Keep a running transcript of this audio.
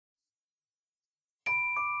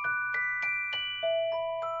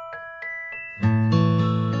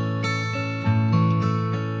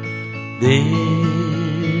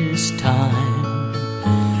This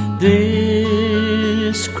time,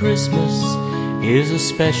 this Christmas is a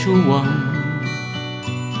special one,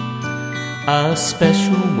 a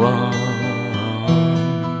special one.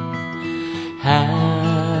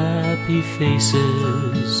 Happy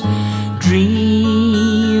faces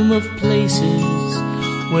dream of places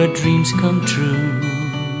where dreams come true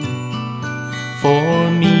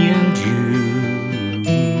for me and you.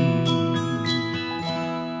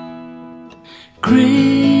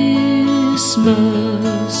 Christmas,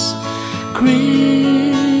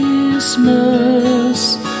 Christmas,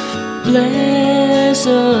 bless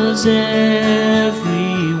us everyone.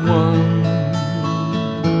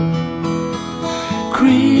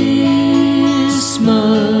 Christmas,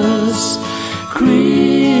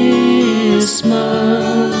 Christmas,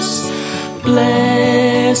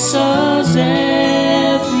 bless us everyone.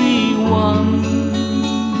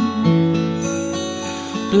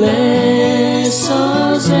 Bless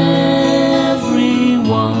us everyone.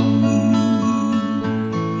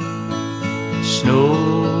 Snow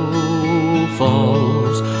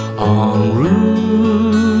falls on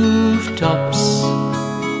rooftops,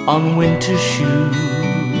 on winter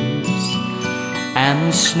shoes,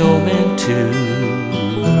 and snowmen too.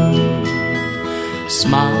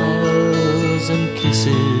 Smiles and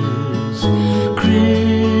kisses,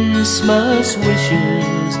 Christmas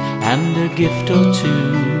wishes, and a gift or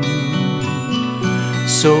two,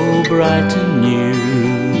 so bright and new.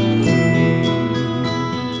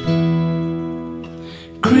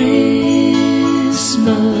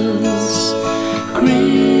 Christmas,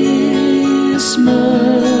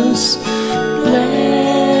 Christmas,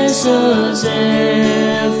 bless us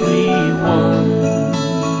everyone.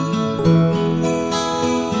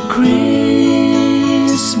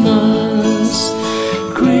 Christmas,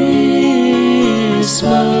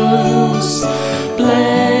 Christmas,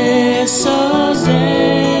 bless us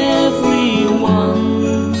everyone.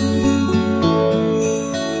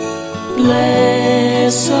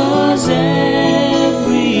 Bless us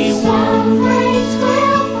everyone. Snowflakes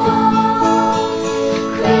will fall,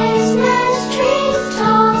 Christmas trees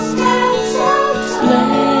tossed and so tall.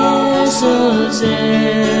 Bless us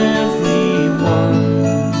everyone.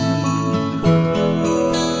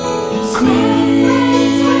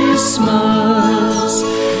 Christmas,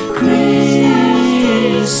 Christmas,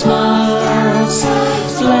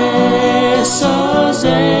 bless us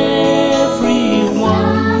everyone.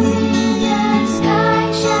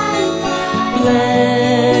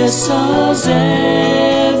 Bless us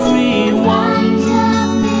everyone.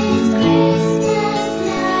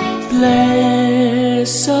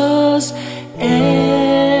 Bless us everyone.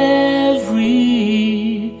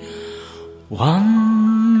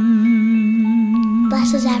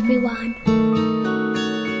 Bless us everyone.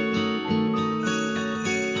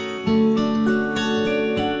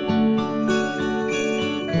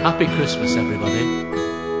 Happy Christmas, everybody.